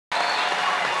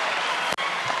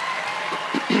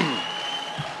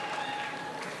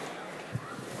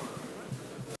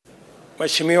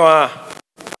Mheshimiwa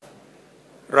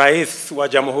Rais wa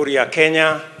Jamhuri ya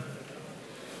Kenya,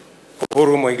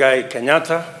 Uhuru Muigai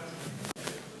Kenyatta,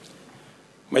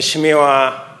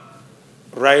 Mheshimiwa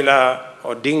Raila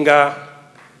Odinga,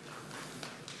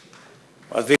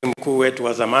 Waziri Mkuu wetu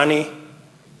wa zamani,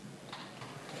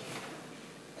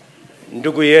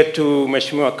 ndugu yetu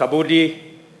Mheshimiwa Kabudi,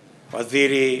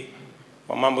 Waziri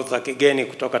wa Mambo za Kigeni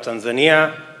kutoka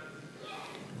Tanzania,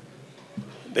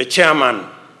 the Chairman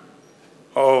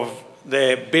of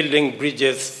the Building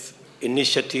Bridges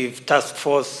Initiative Task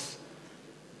Force,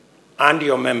 and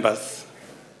your members,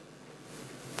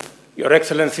 Your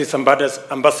Excellencies,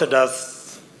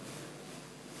 ambassadors,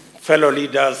 fellow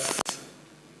leaders,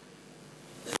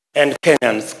 and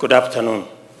Kenyans, good afternoon.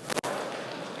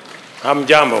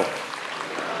 Hamjambo.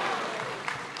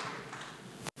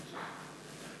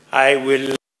 I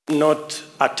will not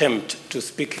attempt to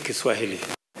speak Kiswahili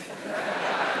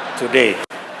today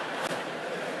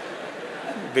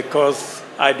because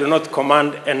I do not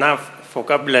command enough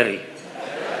vocabulary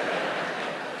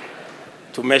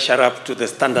to measure up to the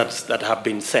standards that have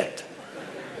been set.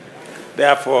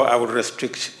 Therefore, I will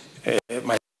restrict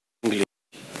my English.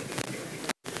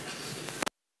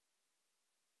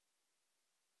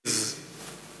 This is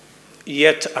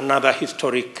yet another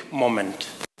historic moment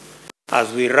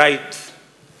as we write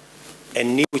a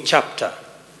new chapter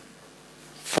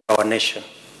for our nation.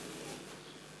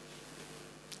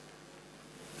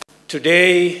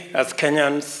 Today, as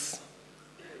Kenyans,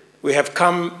 we have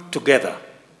come together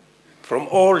from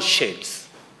all shades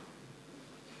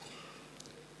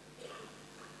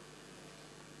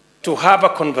to have a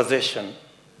conversation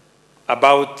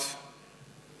about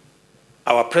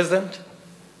our present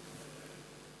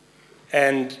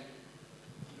and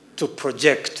to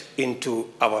project into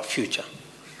our future.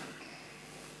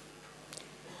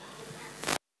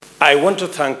 I want to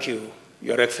thank you,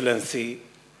 Your Excellency,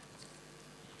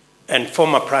 and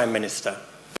former Prime Minister,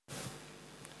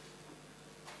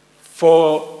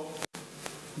 for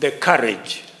the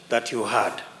courage that you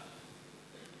had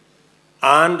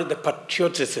and the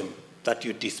patriotism that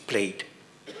you displayed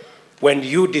when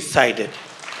you decided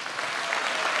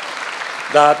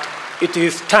that it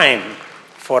is time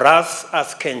for us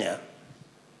as Kenya,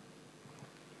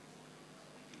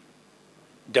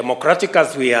 democratic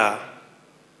as we are,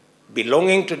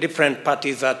 belonging to different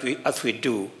parties as we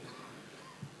do,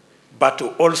 but to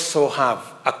also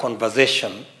have a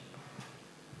conversation,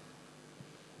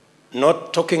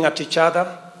 not talking at each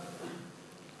other,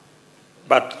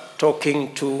 but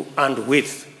talking to and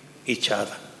with each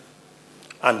other.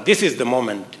 And this is the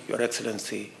moment, Your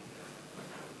Excellency,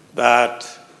 that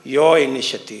your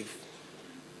initiative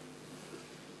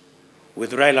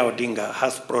with Raila Odinga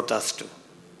has brought us to.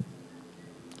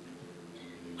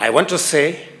 I want to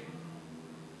say,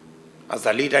 as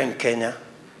a leader in Kenya,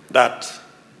 that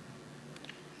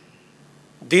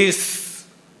this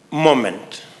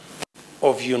moment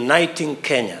of uniting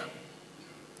Kenya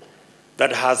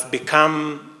that has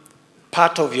become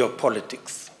part of your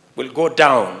politics will go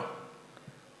down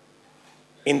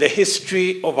in the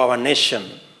history of our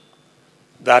nation,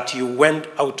 that you went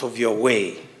out of your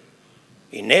way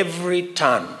in every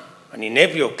turn and in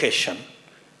every occasion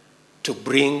to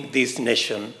bring this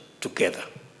nation together.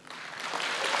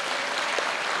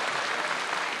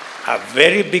 A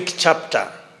very big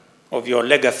chapter of your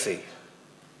legacy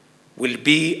will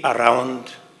be around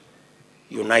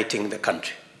uniting the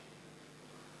country.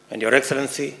 And Your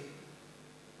Excellency,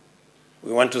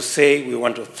 we want to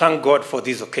thank God for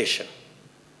this occasion.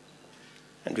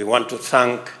 And we want to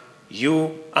thank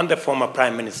you and the former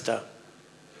Prime Minister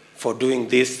for doing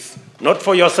this, not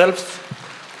for yourselves,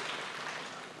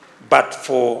 but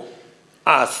for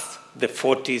us, the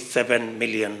 47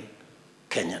 million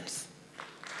Kenyans.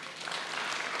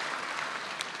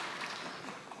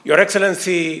 Your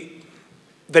Excellency,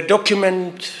 the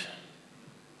document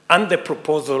and the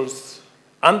proposals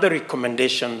and the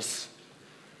recommendations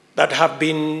that have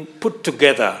been put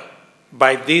together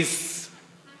by this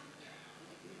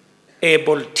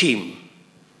able team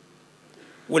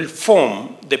will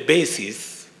form the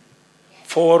basis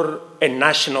for a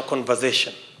national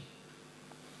conversation.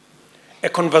 A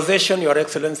conversation, Your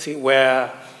Excellency,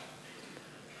 where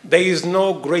there is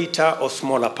no greater or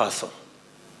smaller person.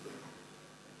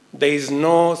 There is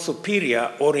no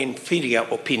superior or inferior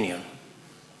opinion.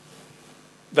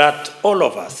 That all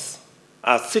of us,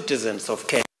 as citizens of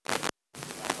Kenya,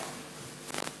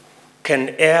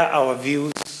 can air our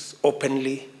views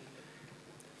openly,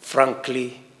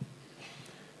 frankly,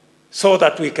 so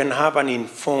that we can have an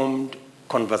informed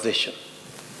conversation.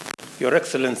 Your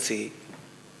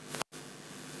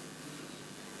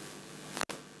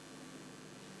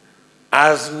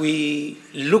as we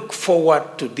look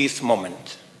forward to this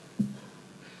moment,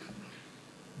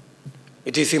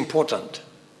 it is important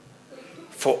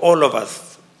for all of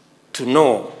us to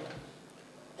know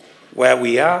where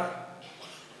we are,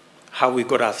 how we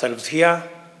got ourselves here,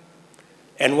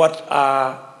 and what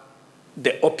are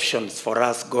the options for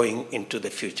us going into the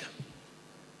future.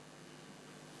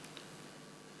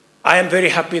 I am very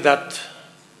happy that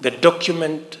the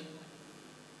document,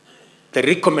 the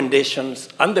recommendations,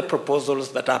 and the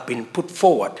proposals that have been put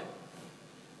forward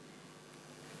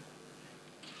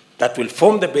that will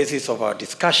form the basis of our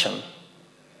discussion,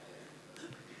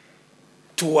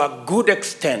 to a good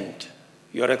extent,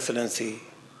 Your Excellency,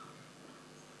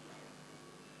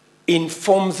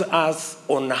 informs us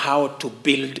on how to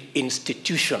build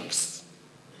institutions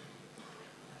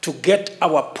to get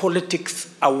our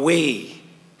politics away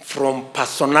from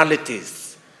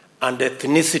personalities and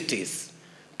ethnicities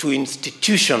to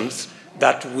institutions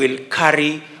that will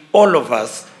carry all of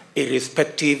us,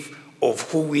 irrespective of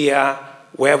who we are,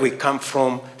 where we come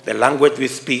from, the language we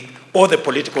speak, or the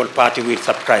political party we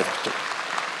subscribe to.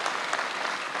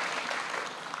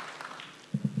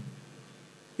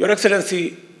 Your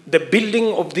Excellency, the building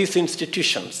of these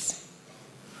institutions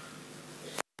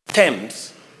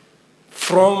stems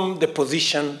from the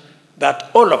position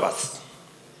that all of us,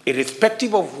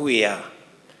 irrespective of who we are,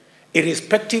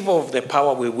 irrespective of the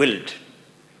power we wield,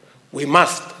 we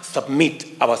must submit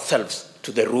ourselves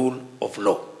to the rule of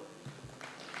law.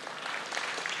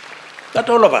 That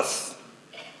all of us,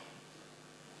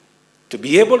 to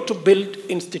be able to build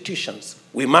institutions,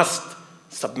 we must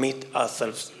submit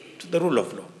ourselves to the rule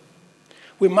of law.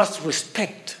 We must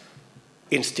respect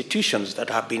institutions that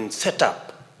have been set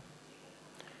up.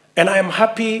 And I am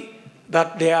happy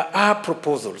that there are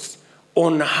proposals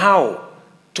on how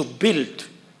to build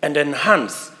and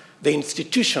enhance the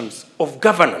institutions of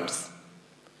governance,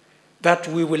 that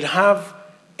we will have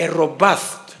a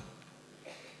robust,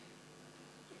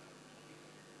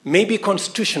 maybe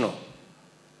constitutional,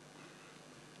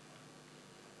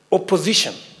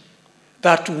 opposition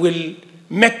that will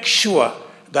make sure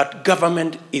that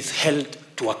government is held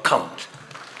to account.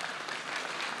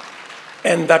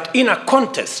 And that in a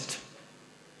contest,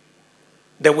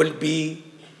 there will be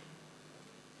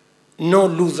no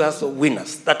losers or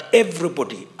winners, that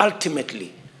everybody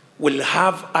ultimately will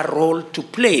have a role to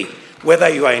play, whether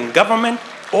you are in government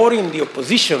or in the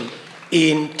opposition,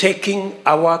 in taking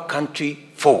our country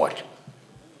forward.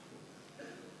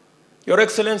 Your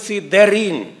Excellency,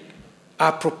 therein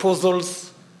are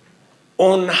proposals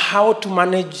on how to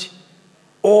manage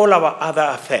all our other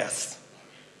affairs,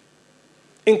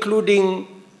 including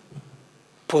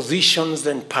positions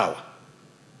and power.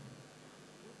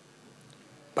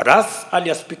 But as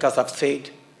earlier speakers have said,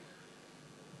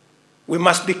 we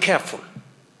must be careful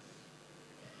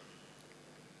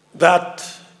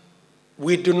that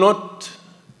we do not,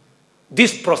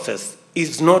 this process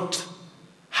is not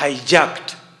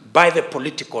hijacked by the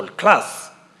political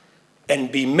class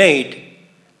and be made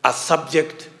a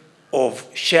subject of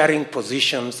sharing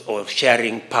positions or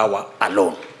sharing power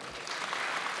alone.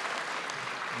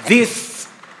 This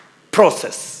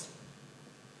process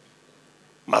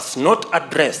must not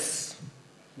address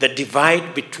the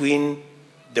divide between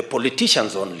the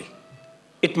politicians only.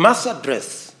 It must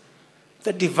address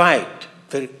the divide,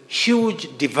 the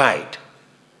huge divide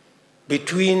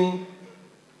between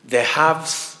the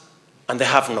haves and the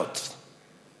have-nots,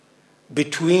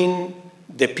 between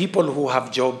the people who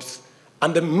have jobs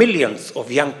and the millions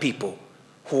of young people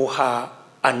who are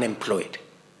unemployed.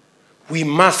 We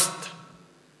must,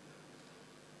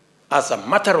 as a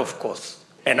matter of course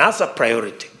and as a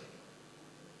priority,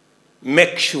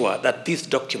 make sure that this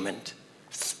document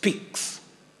speaks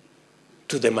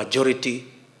to the majority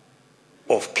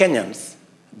of Kenyans,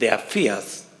 their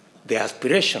fears, their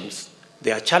aspirations,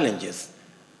 their challenges,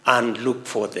 and look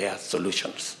for their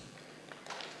solutions.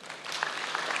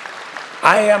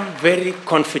 I am very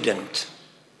confident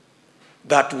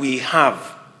that we have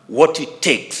what it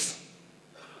takes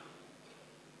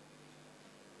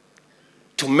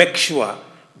to make sure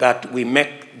that we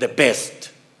make the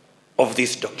best of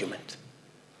this document.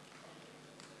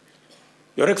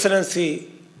 Your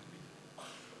Excellency,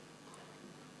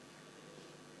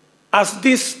 as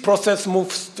this process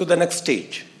moves to the next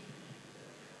stage,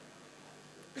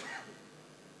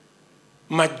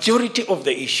 majority of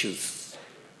the issues,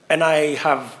 and I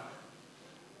have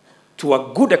to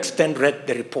a good extent read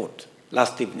the report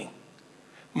last evening,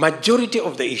 majority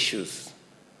of the issues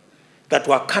that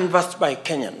were canvassed by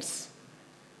Kenyans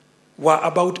were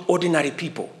about ordinary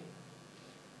people,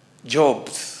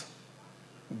 jobs,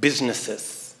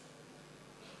 businesses,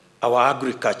 our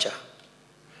agriculture,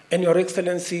 And Your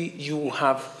Excellency, you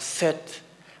have set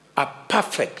a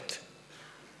perfect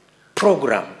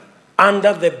program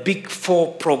under the Big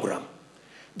Four program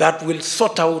that will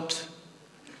sort out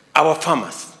our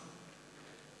farmers,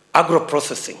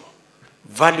 agro-processing,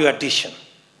 value addition,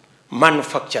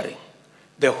 manufacturing,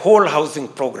 the whole housing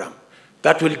program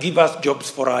that will give us jobs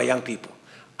for our young people.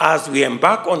 As we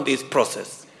embark on this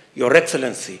process, Your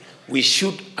Excellency, we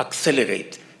should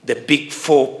accelerate the Big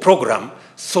Four program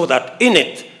so that in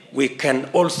it we can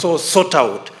also sort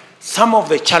out some of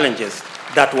the challenges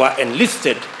that were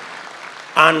enlisted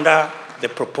under the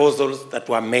proposals that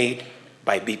were made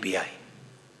by BBI.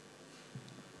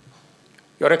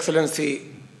 Your Excellency,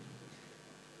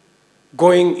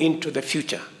 going into the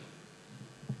future,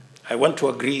 I want to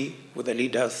agree with the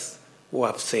leaders who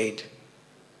have said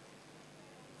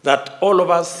that all of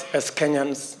us as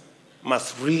Kenyans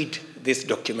must read this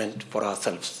document for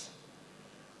ourselves.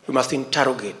 We must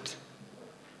interrogate.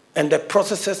 And the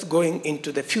processes going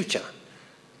into the future,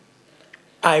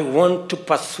 I want to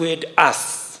persuade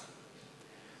us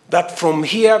that from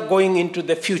here going into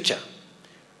the future,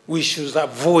 we should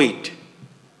avoid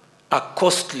a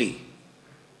costly,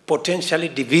 potentially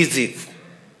divisive,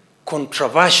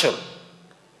 controversial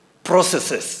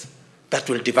processes that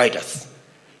will divide us.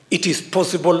 It is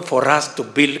possible for us to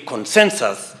build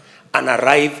consensus and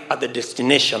arrive at the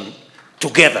destination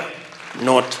together,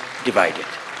 not divided.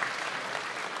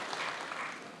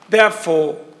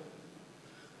 Therefore,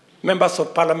 members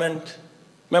of Parliament,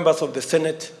 members of the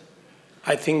Senate,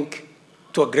 I think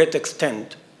to a great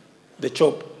extent, the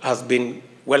job has been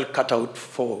well cut out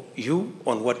for you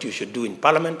on what you should do in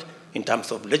Parliament in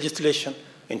terms of legislation,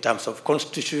 in terms of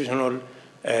constitutional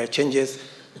changes,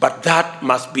 but that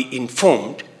must be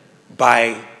informed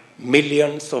by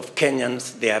millions of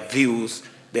Kenyans, their views,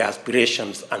 their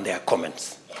aspirations, and their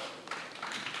comments.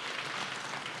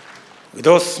 With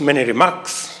those many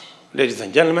remarks, ladies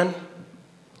and gentlemen,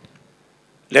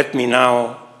 let me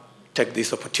now take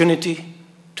this opportunity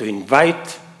to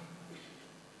invite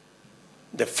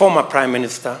the former Prime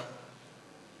Minister,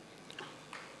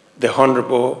 the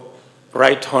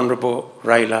Right Honorable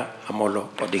Raila Amolo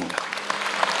Odinga.